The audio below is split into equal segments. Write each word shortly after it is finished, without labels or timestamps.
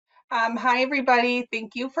Hi, everybody.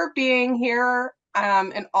 Thank you for being here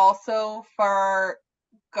and also for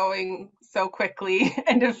going so quickly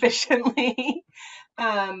and efficiently.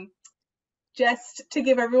 Um, just to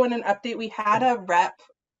give everyone an update, we had a rep,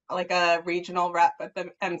 like a regional rep at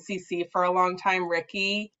the MCC for a long time,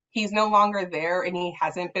 Ricky. He's no longer there and he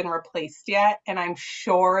hasn't been replaced yet. And I'm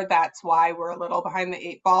sure that's why we're a little behind the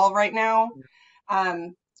eight ball right now.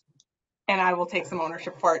 Um, and I will take some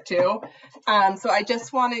ownership for it too. So I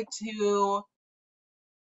just wanted to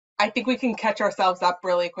I think we can catch ourselves up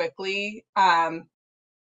really quickly. The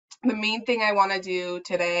main thing I want to do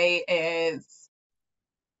today is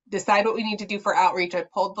decide what we need to do for outreach. I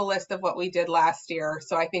pulled the list of what we did last year,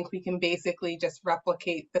 so I think we can basically just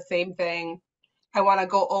replicate the same thing. I want to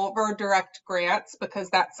go over direct grants because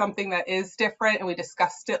that's something that is different and we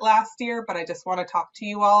discussed it last year, but I just want to talk to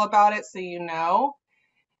you all about it so you know.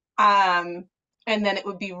 And then it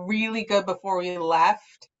would be really good before we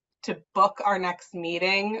left to book our next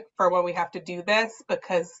meeting for when we have to do this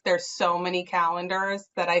because there's so many calendars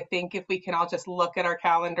that I think if we can all just look at our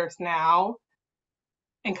calendars now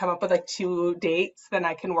and come up with like 2 dates, then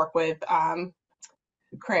I can work with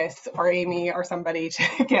Chris or Amy or somebody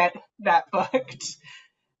to get that booked.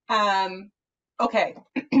 Okay,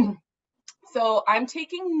 so I'm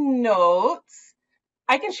taking notes.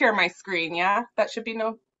 I can share my screen, yeah? That should be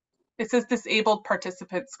no. It says disabled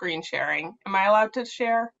participant screen sharing. Am I allowed to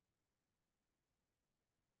share?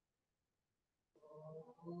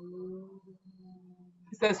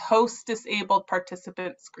 It says host disabled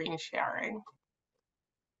participant screen sharing.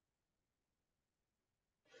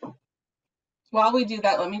 While we do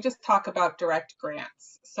that, let me just talk about direct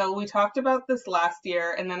grants. So we talked about this last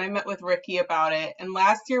year, and then I met with Ricky about it. And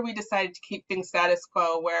last year we decided to keep things status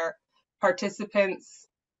quo where participants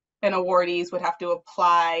and awardees would have to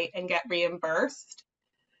apply and get reimbursed.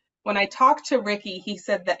 When I talked to Ricky, he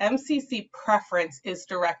said the MCC preference is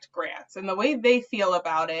direct grants. And the way they feel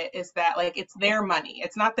about it is that like it's their money.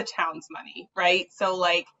 It's not the town's money, right? So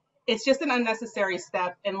like it's just an unnecessary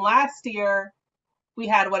step. And last year we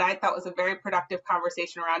had what I thought was a very productive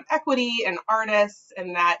conversation around equity and artists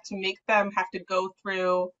and that to make them have to go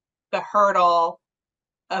through the hurdle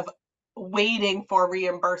of waiting for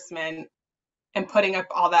reimbursement and putting up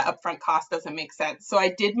all that upfront cost doesn't make sense. So I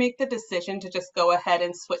did make the decision to just go ahead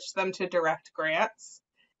and switch them to direct grants.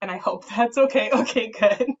 And I hope that's okay. Okay,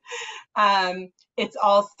 good. It's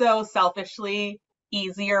also selfishly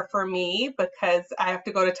easier for me because I have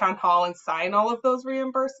to go to town hall and sign all of those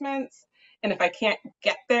reimbursements. And if I can't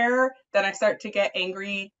get there, then I start to get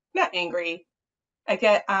angry, not angry, I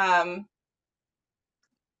get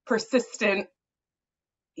persistent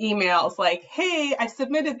emails like, hey, I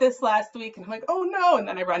submitted this last week. And I'm like, oh no. And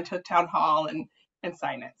then I run to town hall and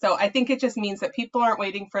sign it. So I think it just means that people aren't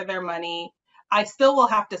waiting for their money. I still will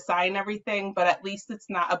have to sign everything, but at least it's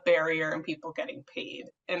not a barrier in people getting paid.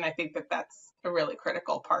 And I think that that's a really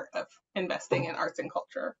critical part of investing in arts and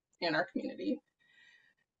culture in our community.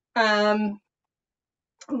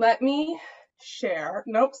 Let me share.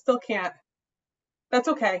 Nope, still can't. That's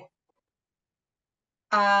okay.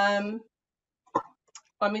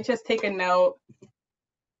 Let me just take a note.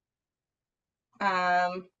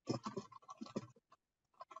 And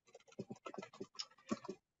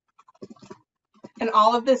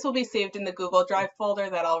all of this will be saved in the Google Drive folder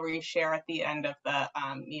that I'll reshare at the end of the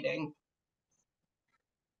meeting.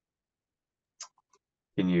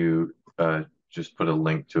 Can you just put a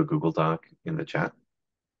link to a Google Doc in the chat?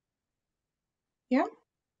 Yeah.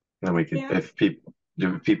 And we can, if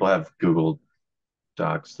people have Google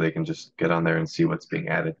Docs, they can just get on there and see what's being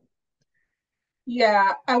added.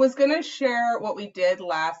 Yeah, I was gonna share what we did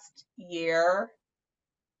last year,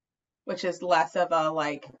 which is less of a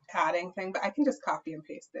like adding thing, but I can just copy and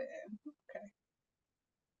paste it in.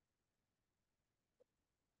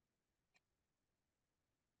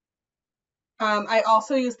 Okay. I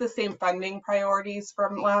also used the same funding priorities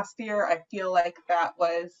from last year. I feel like that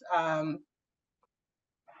was,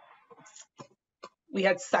 we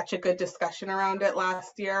had such a good discussion around it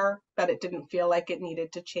last year that it didn't feel like it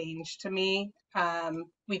needed to change to me.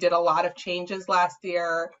 We did a lot of changes last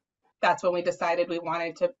year. That's when we decided we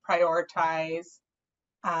wanted to prioritize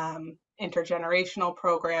intergenerational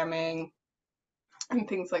programming and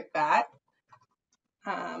things like that.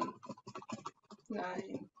 9,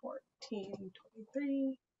 14,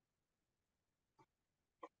 23.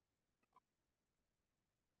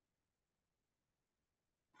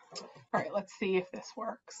 All right, let's see if this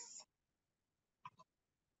works.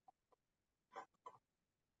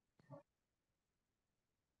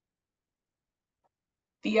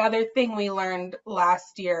 The other thing we learned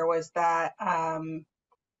last year was that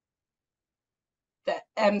the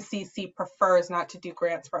MCC prefers not to do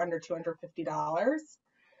grants for under $250.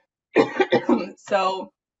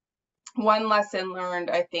 So one lesson learned,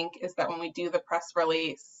 I think, is that when we do the press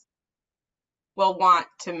release, we'll want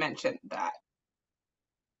to mention that.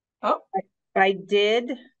 Oh, I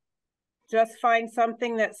did just find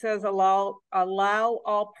something that says allow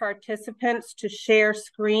all participants to share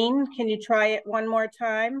screen. Can you try it one more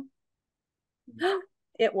time?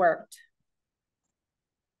 It worked.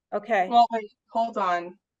 Okay. well, wait, hold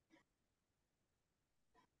on.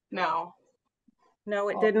 No, No,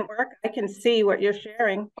 it didn't work. I can see what you're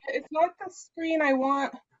sharing. it's not the screen I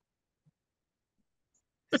want.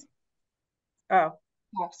 Oh,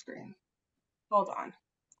 Off screen. Hold on.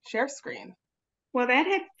 Share screen. Well, that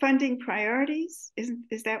had funding priorities.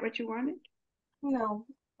 Is that what you wanted? No,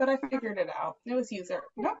 but I figured it out. It was user.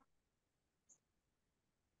 No.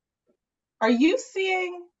 Are you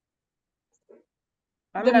seeing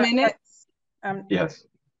I'm the not, minutes? Yes.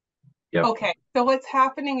 Yep. Okay, so what's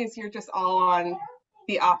happening is you're just all on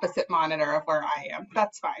the opposite monitor of where I am.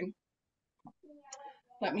 That's fine.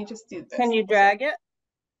 Let me just do this. Can you drag it?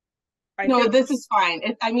 No, this is fine.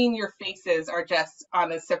 I mean, your faces are just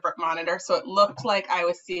on a separate monitor, so it looked like I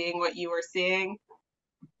was seeing what you were seeing,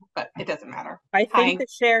 but it doesn't matter. I think the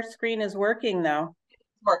share screen is working though. It's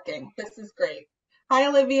working. This is great. Hi,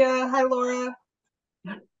 Olivia. Hi, Laura.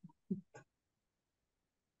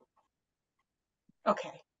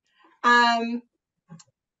 Okay.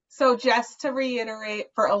 So just to reiterate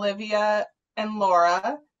for Olivia and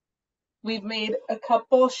Laura, we've made a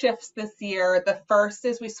couple shifts this year. The first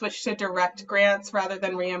is we switched to direct grants rather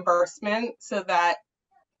than reimbursement so that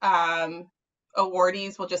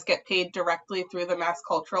awardees will just get paid directly through the Mass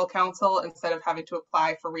Cultural Council instead of having to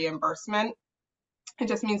apply for reimbursement. It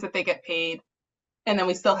just means that they get paid, and then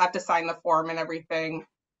we still have to sign the form and everything,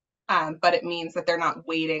 but it means that they're not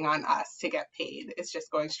waiting on us to get paid. It's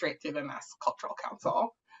just going straight through the Mass Cultural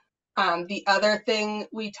Council. The other thing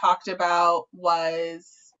we talked about was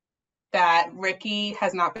that Ricky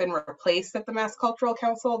has not been replaced at the Mass Cultural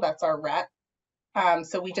Council. That's our rep.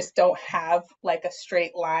 So we just don't have like a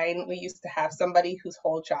straight line. We used to have somebody whose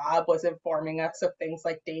whole job was informing us of things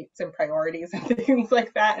like dates and priorities and things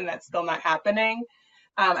like that, and that's still not happening.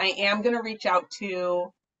 I am going to reach out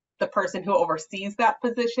to the person who oversees that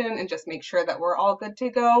position and just make sure that we're all good to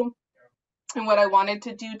go. And what I wanted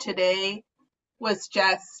to do today was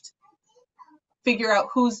just figure out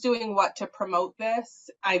who's doing what to promote this.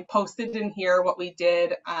 I posted in here what we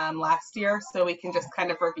did last year, so we can just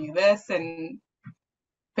kind of review this and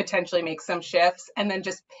potentially make some shifts, and then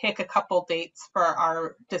just pick a couple dates for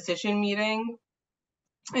our decision meeting.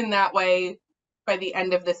 And that way, by the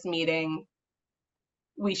end of this meeting,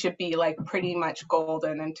 we should be like pretty much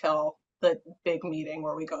golden until the big meeting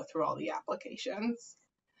where we go through all the applications.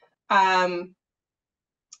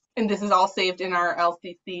 And this is all saved in our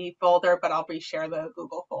LCC folder, but I'll reshare the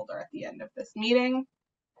Google folder at the end of this meeting.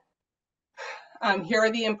 Here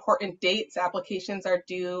are the important dates. Applications are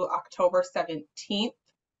due October 17th.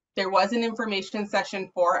 There was an information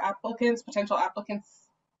session for applicants, potential applicants,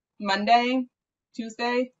 Monday,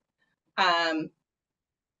 Tuesday.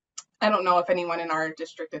 I don't know if anyone in our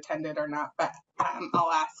district attended or not, but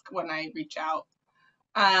I'll ask when I reach out.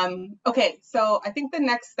 Okay, so I think the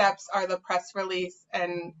next steps are the press release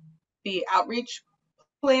and the outreach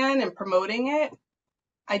plan and promoting it.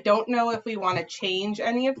 I don't know if we want to change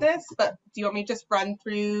any of this, but do you want me to just run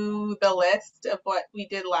through the list of what we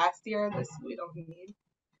did last year? This we don't need.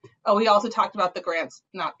 Oh, we also talked about the grants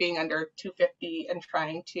not being under 250 and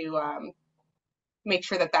trying to make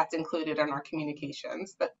sure that that's included in our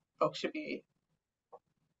communications, that folks should be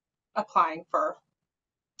applying for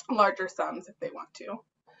larger sums if they want to.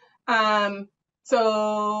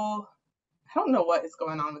 So I don't know what is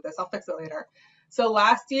going on with this. I'll fix it later. So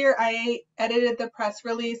last year I edited the press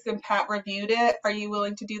release and Pat reviewed it. Are you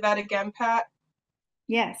willing to do that again, Pat?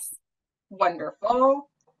 Yes. Wonderful.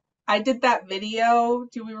 I did that video.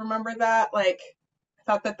 Do we remember that? Like, I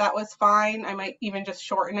thought that that was fine. I might even just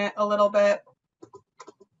shorten it a little bit.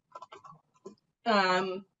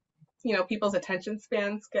 You know, people's attention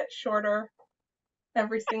spans get shorter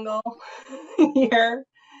every single year.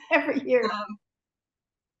 Every year.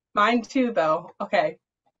 Mine too, though. Okay.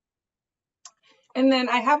 And then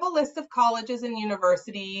I have a list of colleges and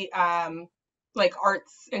university, like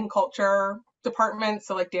arts and culture departments,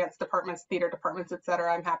 so like dance departments, theater departments,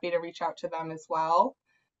 etc. I'm happy to reach out to them as well.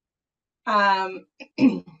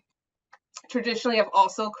 Traditionally, I've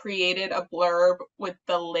also created a blurb with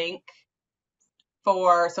the link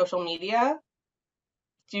for social media.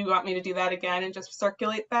 Do you want me to do that again and just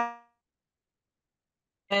circulate that?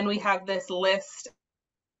 And we have this list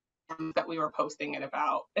that we were posting it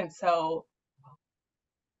about. And so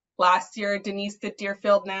last year, Denise did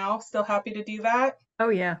Deerfield Now. Still happy to do that. Oh,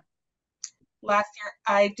 yeah. Last year,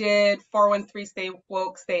 I did 413 Stay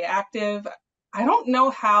Woke, Stay Active. I don't know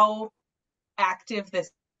how active this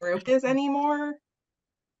group is anymore.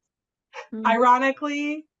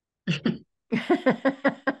 Ironically, I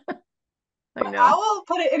but know. I will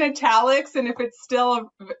put it in italics, and if it's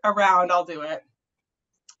still around, I'll do it.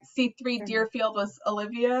 C3 Deerfield was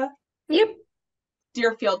Olivia. Yep.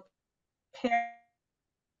 Deerfield.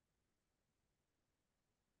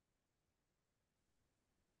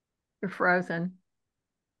 You're frozen.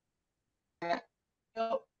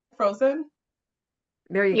 Frozen.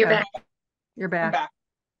 There you You're go. back. You're I'm back. back.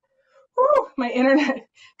 Whew, my internet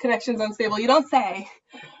connection's unstable. You don't say.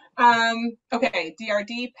 Okay,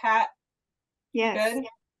 DRD, Pat. Yes. Good.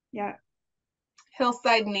 Yeah.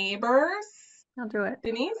 Hillside Neighbors. I'll do it.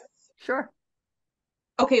 Denise. Sure.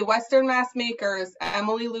 Okay, Western Mass Makers.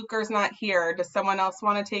 Emily Luker's not here. Does someone else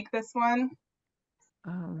want to take this one?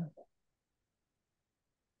 I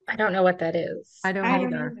don't know what that is. I don't I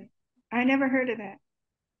don't either. either. I never heard of that.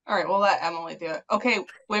 All right, we'll let Emily do it. Okay,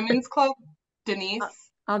 Women's Club. Denise.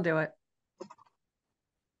 I'll do it.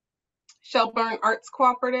 Shelburne Arts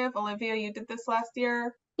Cooperative. Olivia, you did this last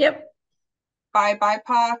year. Yep. By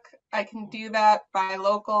BIPOC, I can do that. By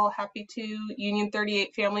local, happy to. Union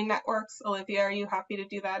 38 Family Networks. Olivia, are you happy to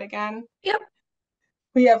do that again? Yep.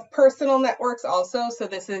 We have personal networks also, so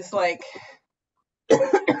this is like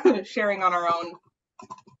sharing on our own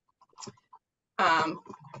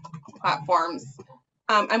platforms.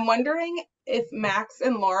 I'm wondering if Max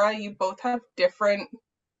and Laura, you both have different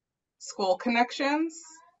school connections.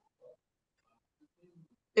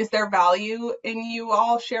 Is there value in you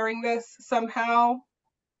all sharing this somehow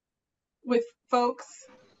with folks?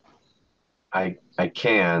 I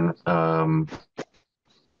can.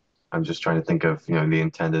 I'm just trying to think of, the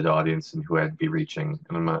intended audience and who I'd be reaching,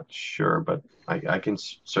 and I'm not sure, but I can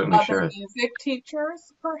certainly share Other it. music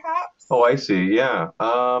teachers, perhaps? Oh, I see. Yeah.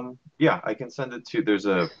 Yeah, I can send it to. There's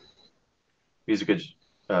a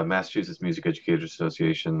Massachusetts Music Educators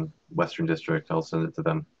Association, Western District. I'll send it to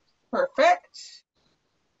them. Perfect.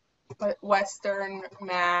 But Western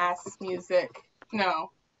Mass Music, no.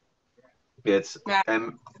 It's Mass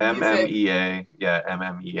MMEA. Yeah,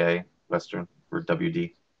 MMEA Western or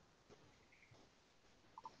WD.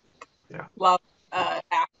 Yeah. Love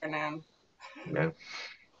acronym. Yeah.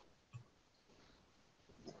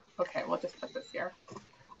 Okay, we'll just put this here.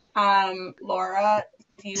 Laura,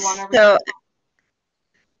 do you want to?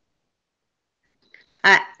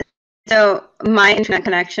 So my internet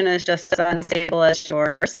connection is just as unstable as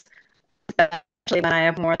yours, especially when I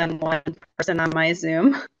have more than one person on my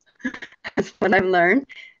Zoom. That's what I've learned.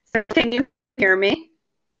 So can you hear me?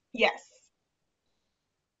 Yes.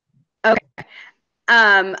 Okay.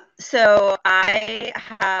 So I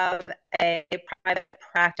have a private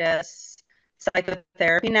practice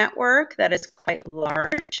psychotherapy network that is quite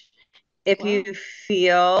large. If you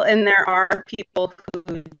feel, and there are people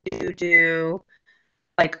who do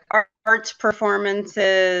like arts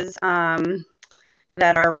performances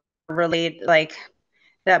that are related, like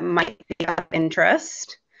that might be of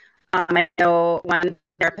interest. I know one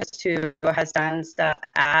therapist who has done stuff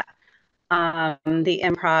at the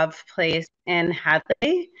Improv place in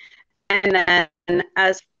Hadley. And then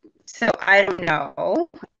so I don't know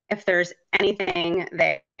if there's anything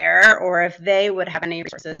there or if they would have any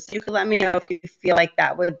resources. You could let me know if you feel like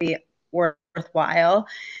that would be worthwhile.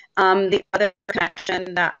 The other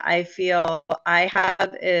connection that I feel I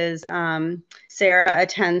have is Sarah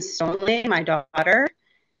attends Stonely, my daughter,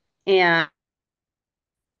 and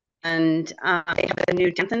they have a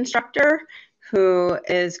new dance instructor who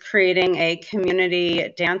is creating a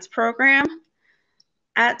community dance program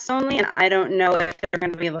at Stonely, and I don't know if they're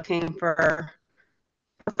going to be looking for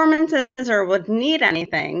performances or would need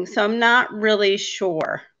anything, so I'm not really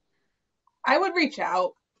sure. I would reach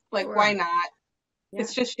out. Like, Sure. Why not? Yeah.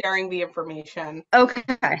 It's just sharing the information. Okay.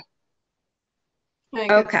 I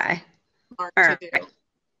think Okay. it's smart All to right.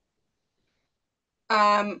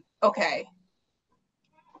 do. Okay.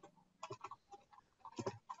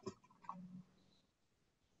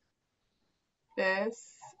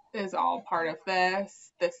 This is all part of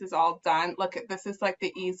this. This is all done. Look, this is like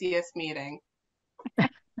the easiest meeting.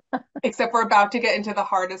 Except we're about to get into the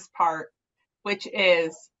hardest part, which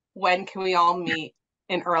is when can we all meet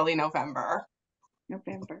in early November?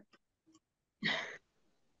 November.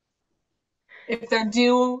 If they're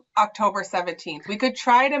due October 17th, we could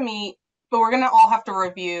try to meet, but we're going to all have to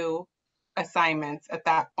review assignments at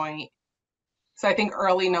that point. So I think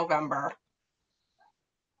early November.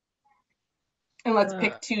 And let's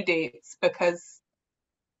pick 2 dates because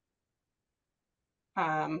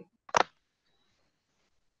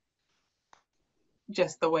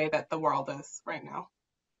just the way that the world is right now.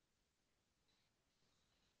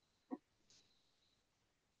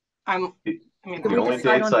 I mean, Did The we only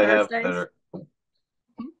decide dates on I have that Thursdays? are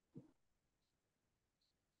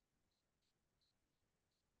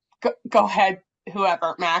go ahead,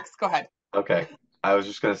 whoever. Max, go ahead. okay. I was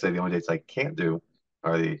just gonna say the only dates I can't do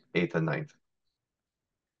are the 8th and 9th.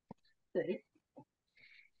 Great.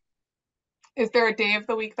 Is there a day of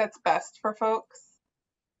the week that's best for folks?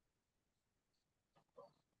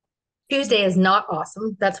 Tuesday is not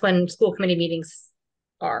awesome. That's when school committee meetings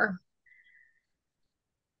are.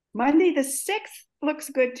 Monday, the 6th looks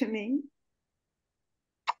good to me.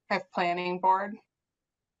 I have planning board.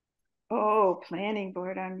 Oh, planning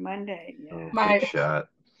board on Monday. Oh, Yeah. big shot.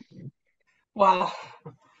 Well,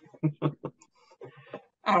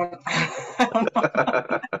 I don't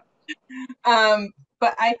know.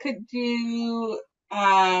 But I could do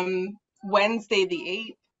Wednesday the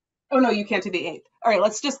 8th. Oh no, you can't do the 8th. All right,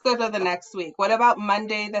 let's just go to the next week. What about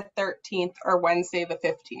Monday the 13th or Wednesday the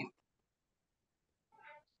 15th?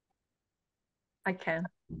 I can.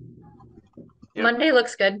 Yep. Monday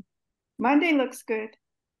looks good. Monday looks good.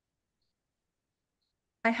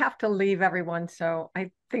 I have to leave everyone, so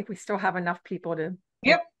I think we still have enough people to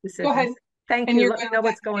Yep, make decisions. go ahead. Thank And you. you're Let me good know with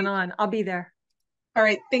what's that, going Denise? on. I'll be there. All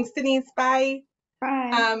right, thanks, Denise. Bye.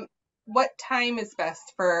 Bye. What time is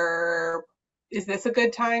best for, is this a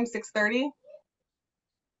good time, 6:30?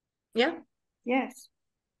 Yeah. Yes.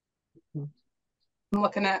 I'm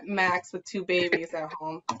looking at Max with 2 babies at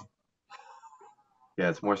home. Yeah,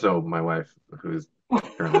 it's more so my wife who's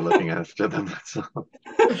currently looking after them. That's all.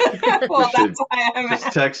 Well, Just should that's why I'm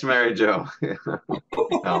just text Mary Jo.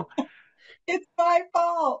 No. It's my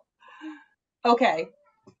fault. Okay,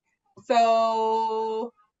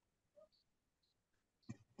 so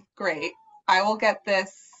great. I will get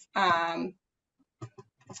this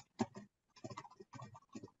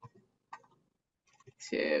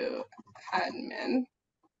to admin.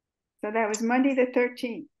 So that was Monday, the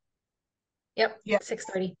 13th. Yep. Yeah.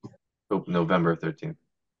 6:30. Oh, November 13th.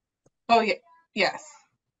 Oh yeah, yes,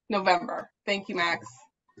 November. Thank you, Max.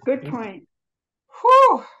 Good point.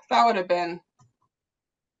 Whew, that would have been.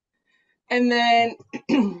 And then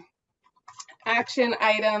action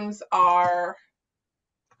items are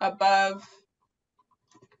above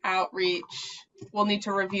outreach. We'll need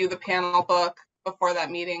to review the panel book before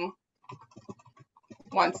that meeting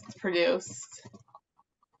once it's produced.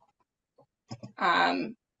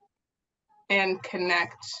 And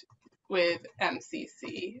connect with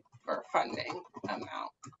MCC for funding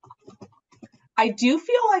amount. I do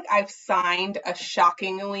feel like I've signed a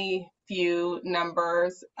shockingly few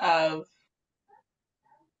numbers of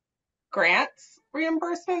grants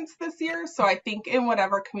reimbursements this year. So I think in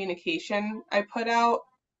whatever communication I put out,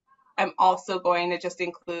 I'm also going to just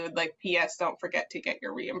include like, PS, don't forget to get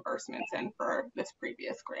your reimbursements in for this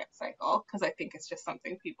previous grant cycle, because I think it's just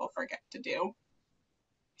something people forget to do.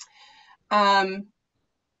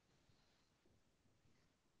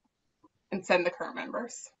 And send the current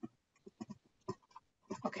members.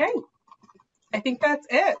 Okay, I think that's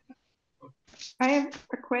it. I have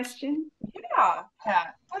a question. Yeah,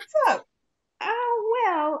 Pat, what's up? Oh,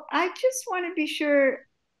 well, I just want to be sure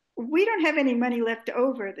we don't have any money left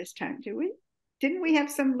over this time, do we? Didn't we have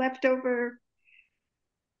some leftover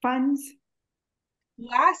funds?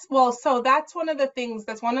 Well, so that's one of the things,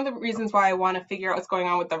 that's one of the reasons why I want to figure out what's going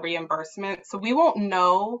on with the reimbursement. So we won't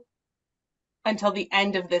know until the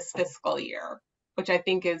end of this fiscal year, which I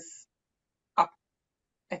think is up.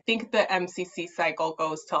 I think the MCC cycle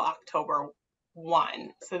goes till October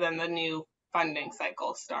 1. So then the new funding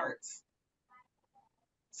cycle starts.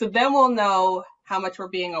 So then we'll know how much we're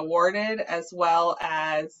being awarded as well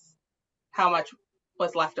as how much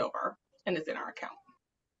was left over and is in our account.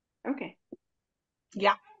 Okay.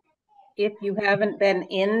 Yeah. If you haven't been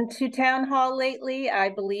into town hall lately, I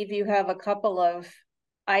believe you have a couple of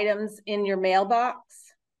items in your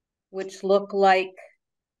mailbox, which look like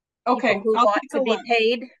Okay, people who I'll want take to a be look.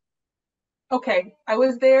 paid. Okay, I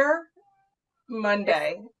was there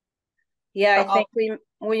Monday. Yeah, I But think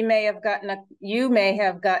we may have you may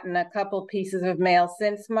have gotten a couple pieces of mail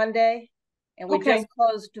since Monday. And we Okay. just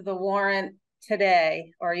closed the warrant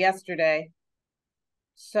today or yesterday.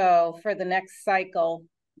 So for the next cycle,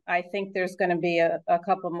 I think there's going to be a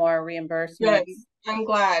couple more reimbursements. Good. I'm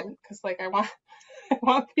glad because like I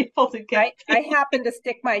want people to get I happened to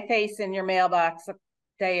stick my face in your mailbox a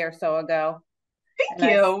day or so ago.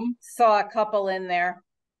 Thank you. I saw a couple in there.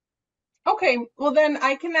 Okay, well then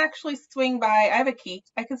I can actually swing by. I have a key.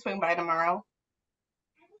 I can swing by tomorrow.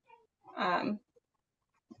 I'll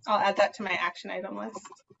add that to my action item list.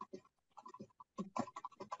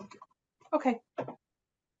 Okay.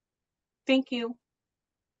 Thank you.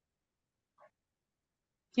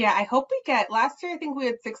 Yeah, I hope we get, last year I think we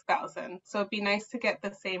had 6,000. So it'd be nice to get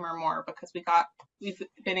the same or more because we've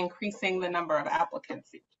been increasing the number of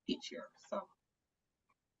applicants each year. So.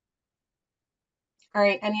 All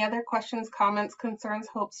right, any other questions, comments, concerns,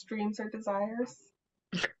 hopes, dreams, or desires?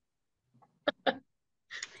 Can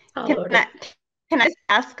I just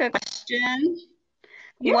ask a question?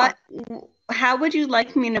 Yeah. How would you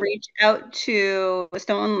like me to reach out to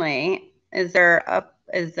Stoneleigh? Is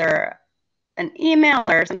there an email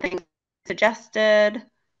or something suggested?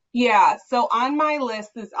 Yeah, so on my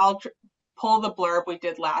list is I'll pull the blurb we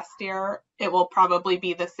did last year. It will probably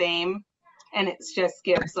be the same, and it just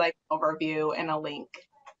gives like overview and a link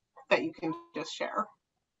that you can just share.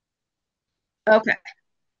 Okay.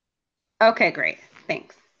 Okay, great.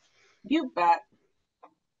 Thanks. You bet.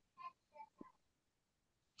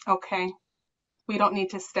 Okay. We don't need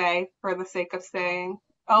to stay for the sake of staying.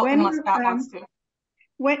 Oh, unless Pat wants to.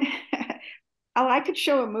 When oh, I could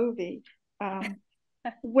show a movie.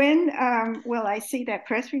 When will I see that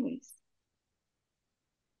press release?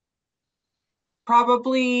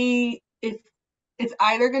 Probably if it's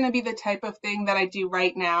either going to be the type of thing that I do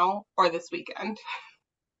right now or this weekend.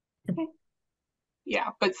 Okay. Yeah,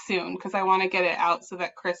 but soon because I want to get it out so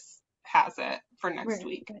that Chris has it for next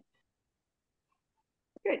week.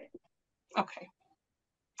 Good. Okay.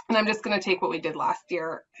 And I'm just going to take what we did last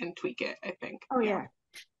year and tweak it, I think. Oh, yeah.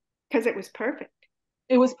 Because it was perfect.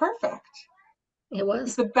 It was perfect. It was.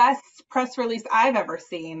 It's the best press release I've ever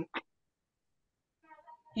seen.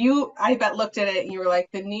 You, I bet, looked at it and you were like,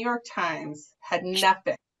 the New York Times had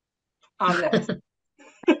nothing on this.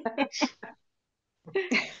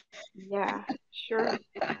 Yeah, sure.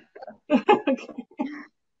 Okay.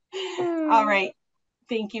 All right.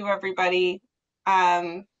 Thank you, everybody.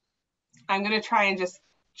 I'm going to try and just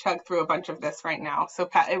chug through a bunch of this right now. So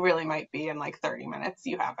Pat, it really might be in like 30 minutes.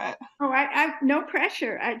 You have it. Oh, I no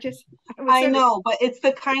pressure. I know, but it's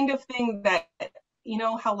the kind of thing that, you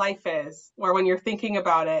know how life is, where when you're thinking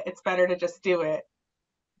about it, it's better to just do it.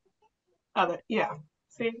 Yeah.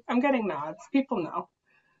 See, I'm getting nods. People know.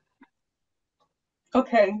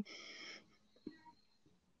 Okay.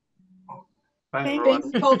 Bye, Thank everyone.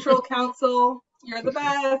 Thanks, Cultural Council. You're the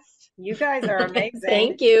best. You guys are amazing.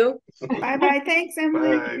 Thank you. Bye-bye. Thanks,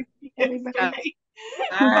 Emily. Bye. Everybody.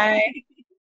 Bye. Bye.